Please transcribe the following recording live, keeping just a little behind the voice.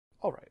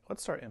All right,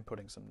 let's start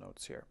inputting some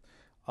notes here.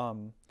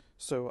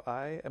 So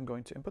I am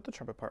going to input the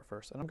trumpet part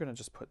first, and I'm going to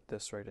just put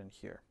this right in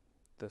here.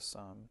 This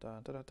da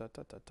da da da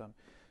da da da.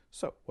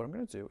 So what I'm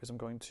going to do is I'm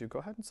going to go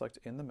ahead and select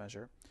in the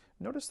measure.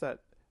 Notice that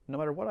no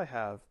matter what I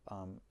have,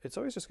 it's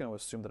always just going to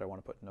assume that I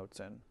want to put notes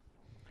in.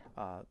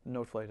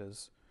 Noteflight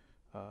is,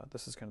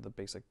 this is kind of the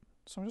basic,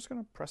 so I'm just going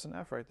to press an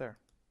F right there.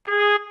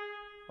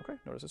 Okay,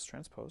 notice it's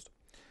transposed.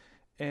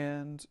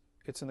 And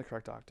it's in the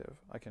correct octave.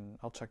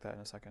 I'll check that in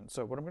a second.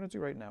 So what I'm going to do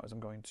right now is I'm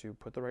going to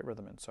put the right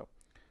rhythm in. So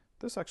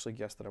this actually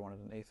guessed that I wanted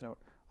an eighth note.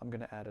 I'm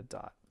going to add a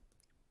dot.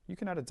 You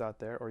can add a dot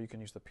there, or you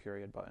can use the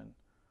period button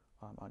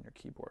on your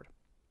keyboard.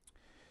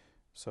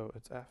 So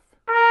it's F,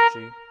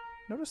 G.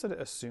 Notice that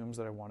it assumes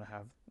that I want to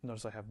have,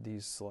 notice I have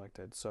these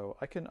selected. So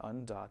I can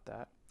undot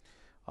that.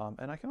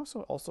 And I can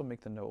also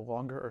make the note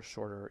longer or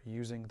shorter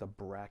using the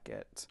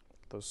bracket,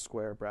 those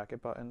square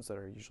bracket buttons that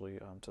are usually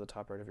to the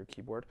top right of your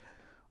keyboard.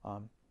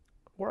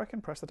 Or I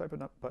can press the type of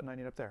button I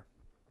need up there.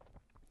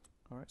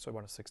 All right, so I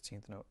want a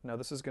 16th note. Now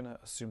this is going to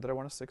assume that I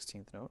want a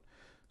 16th note.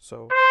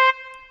 So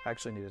I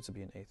actually need it to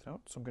be an eighth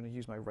note. So I'm going to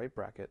use my right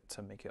bracket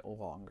to make it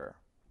longer.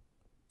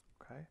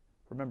 Okay.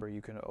 Remember,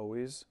 you can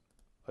always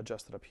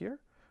adjust it up here,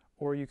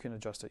 or you can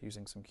adjust it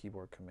using some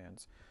keyboard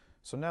commands.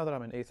 So now that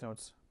I'm in eighth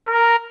notes,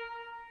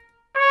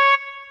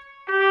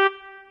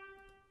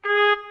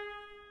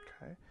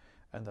 okay,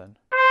 and then,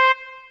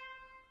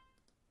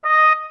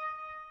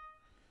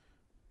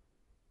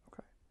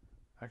 okay,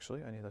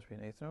 actually I need that to be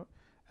an eighth note,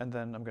 and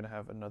then I'm going to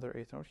have another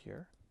eighth note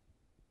here.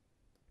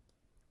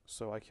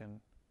 So I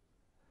can,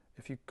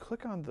 if you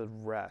click on the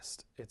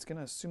rest, it's going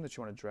to assume that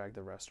you want to drag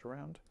the rest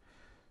around.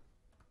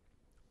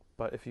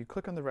 But if you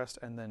click on the rest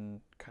and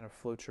then kind of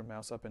float your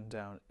mouse up and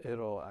down,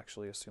 it'll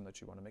actually assume that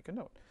you want to make a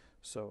note.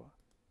 So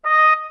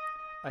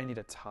I need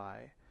a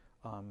tie.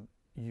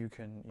 You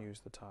can use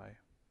the tie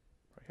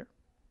right here.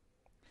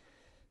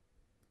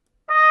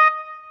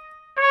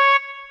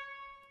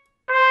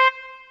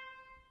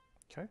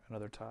 Okay,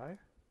 another tie.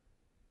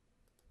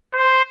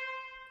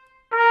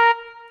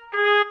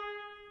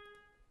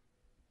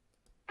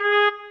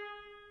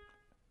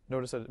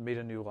 Notice that it made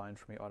a new line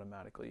for me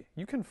automatically.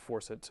 You can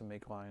force it to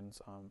make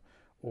lines,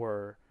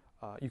 or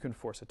you can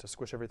force it to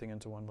squish everything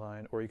into one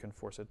line, or you can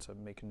force it to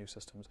make new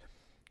systems.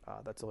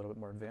 That's a little bit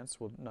more advanced.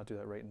 We'll not do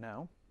that right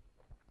now.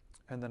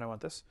 And then I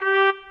want this.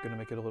 I'm going to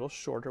make it a little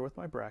shorter with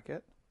my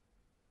bracket.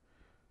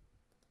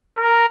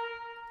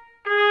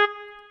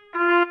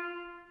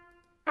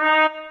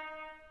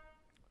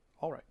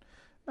 All right.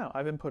 Now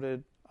I've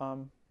inputted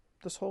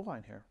this whole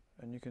line here,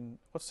 and you can,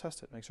 let's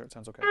test it, make sure it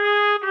sounds okay.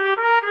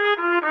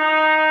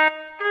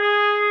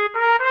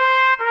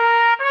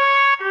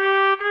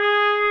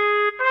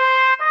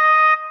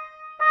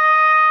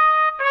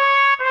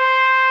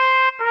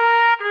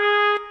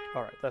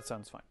 All right, that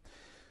sounds fine.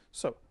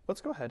 So let's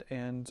go ahead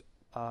and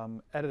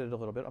edit it a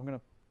little bit. I'm going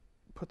to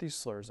put these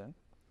slurs in.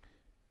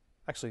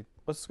 Actually,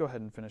 let's go ahead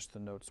and finish the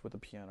notes with the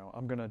piano.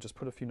 I'm going to just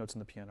put a few notes in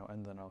the piano,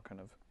 and then I'll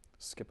kind of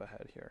skip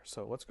ahead here.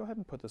 So let's go ahead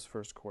and put this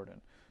first chord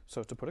in.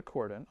 So to put a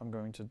chord in, I'm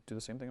going to do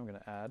the same thing. I'm going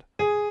to add,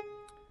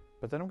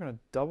 but then I'm going to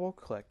double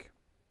click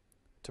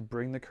to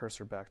bring the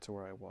cursor back to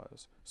where I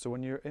was. So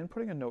when you're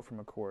inputting a note from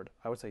a chord,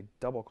 I would say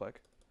double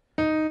click,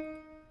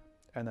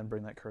 and then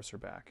bring that cursor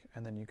back,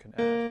 and then you can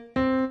add.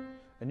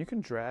 And you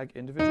can drag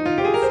individual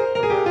notes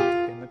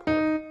around in the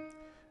chord.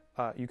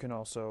 You can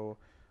also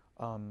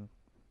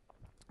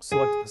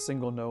select a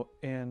single note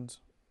and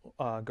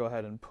go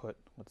ahead and put,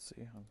 let's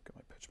see, I'll get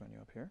my pitch menu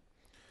up here.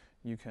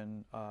 You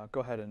can go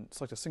ahead and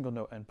select a single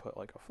note and put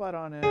like a flat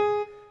on it,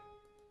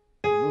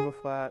 remove a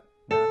flat,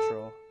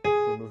 natural,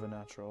 remove a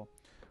natural.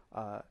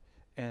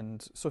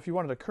 And so if you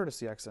wanted a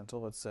courtesy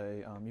accidental, let's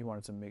say you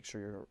wanted to make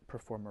sure your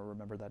performer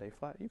remembered that A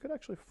flat, you could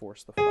actually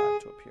force the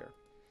flat to appear.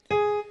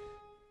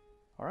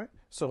 All right,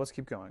 so let's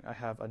keep going. I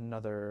have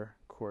another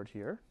chord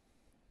here.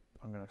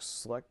 I'm going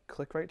to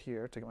click right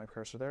here to get my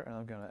cursor there, and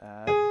I'm going to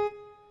add.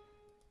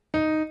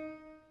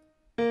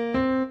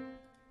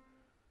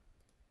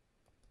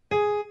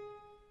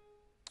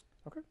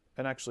 Okay,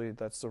 and actually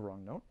that's the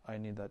wrong note. I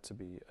need that to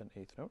be an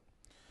eighth note.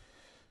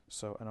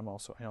 So, and I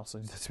also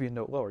need that to be a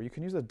note lower. You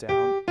can use the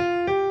down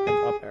and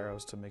up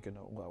arrows to make a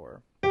note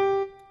lower.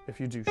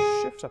 If you do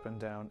shift up and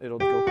down, it'll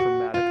go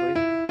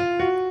chromatically.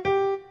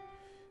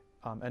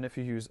 And if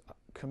you use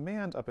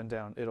command up and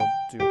down, it'll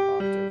do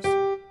octaves.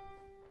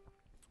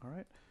 All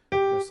right, I'm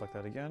going to select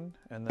that again,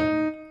 and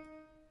then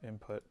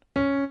input.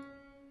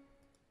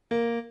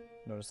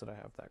 Notice that I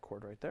have that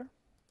chord right there.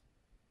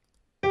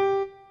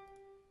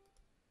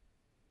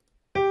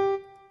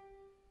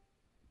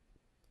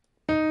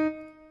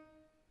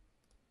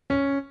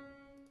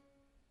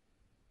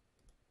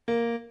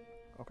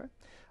 Okay,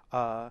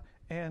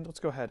 and let's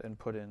go ahead and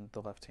put in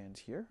the left hand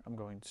here. I'm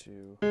going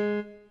to.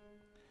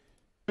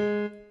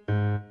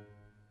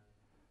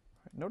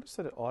 Notice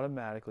that it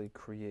automatically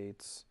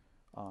creates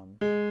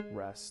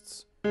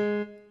rests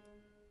to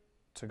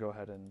go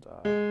ahead and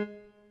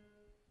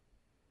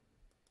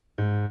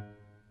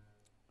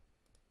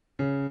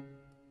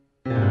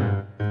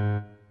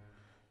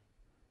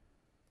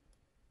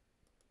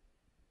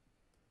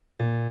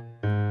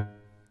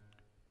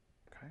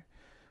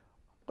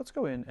let's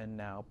go in and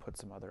now put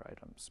some other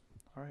items.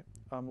 All right,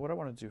 what I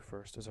want to do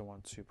first is I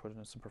want to put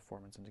in some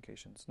performance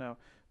indications. Now,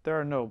 there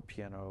are no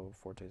piano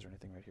fortes or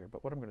anything right here,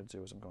 but what I'm going to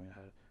do is I'm going to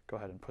go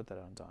ahead and put that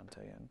on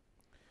Dante in.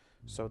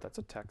 So that's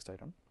a text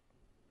item,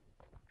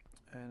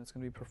 and it's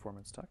going to be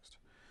performance text.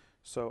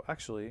 So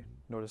actually,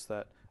 notice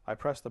that I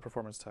pressed the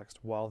performance text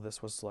while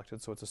this was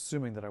selected, so it's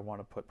assuming that I want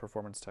to put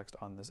performance text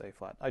on this A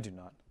flat. I do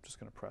not. I'm just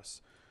going to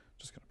press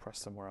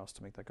somewhere else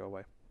to make that go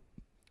away.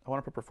 I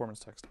want to put performance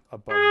text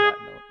above that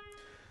note.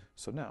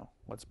 So now,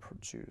 let's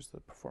choose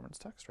the performance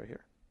text right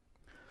here.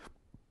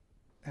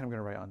 And I'm going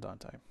to write on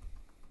Dante.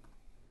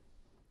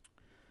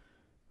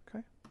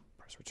 Okay,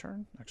 press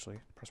return. Actually,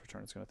 press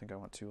return, it's going to think I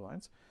want 2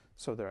 lines.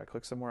 So there, I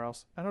click somewhere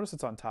else. I notice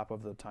it's on top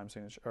of the time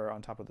signature, or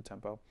on top of the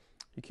tempo.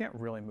 You can't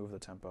really move the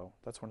tempo.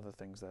 That's one of the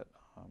things that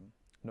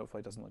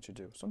Noteflight doesn't let you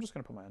do. So I'm just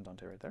going to put my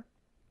Andante right there.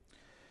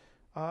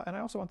 And I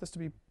also want this to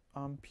be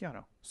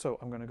piano. So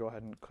I'm going to go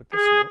ahead and click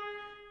this note,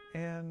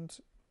 and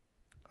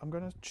I'm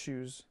going to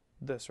choose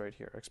this right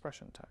here,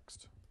 expression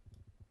text.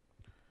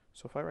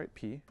 So if I write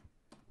P,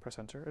 press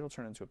enter, it'll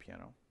turn into a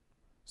piano.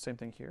 Same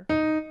thing here.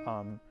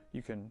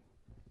 You can,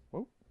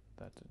 whoa,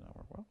 that did not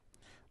work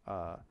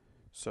well.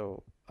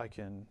 So I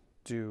can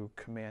do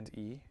Command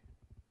E,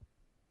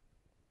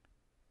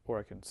 or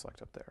I can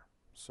select up there.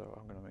 So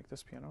I'm going to make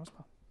this piano as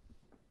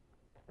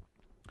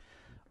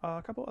well.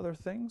 A couple other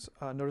things.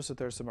 Notice that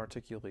there's some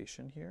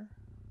articulation here.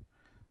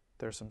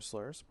 There's some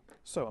slurs.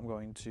 So I'm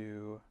going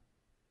to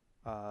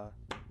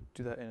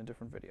do that in a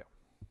different video.